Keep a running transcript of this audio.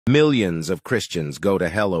Millions of Christians go to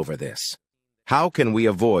hell over this. How can we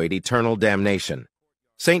avoid eternal damnation?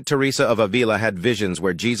 Saint Teresa of Avila had visions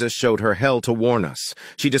where Jesus showed her hell to warn us.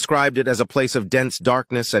 She described it as a place of dense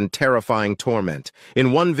darkness and terrifying torment.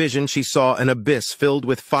 In one vision, she saw an abyss filled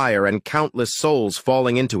with fire and countless souls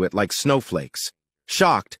falling into it like snowflakes.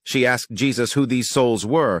 Shocked, she asked Jesus who these souls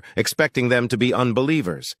were, expecting them to be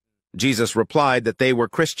unbelievers. Jesus replied that they were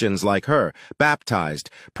Christians like her, baptized,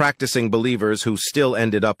 practicing believers who still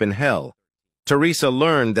ended up in hell. Teresa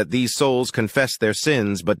learned that these souls confessed their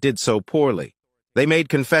sins but did so poorly. They made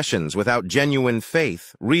confessions without genuine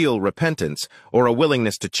faith, real repentance, or a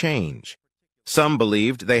willingness to change. Some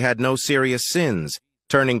believed they had no serious sins,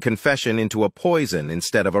 turning confession into a poison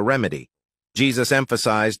instead of a remedy. Jesus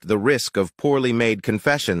emphasized the risk of poorly made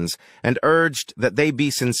confessions and urged that they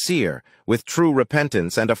be sincere, with true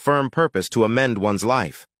repentance and a firm purpose to amend one's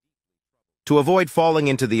life. To avoid falling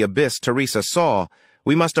into the abyss Teresa saw,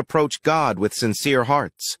 we must approach God with sincere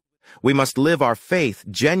hearts. We must live our faith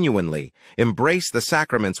genuinely, embrace the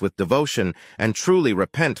sacraments with devotion, and truly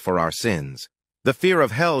repent for our sins. The fear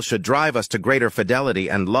of hell should drive us to greater fidelity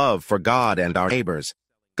and love for God and our neighbors.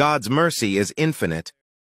 God's mercy is infinite.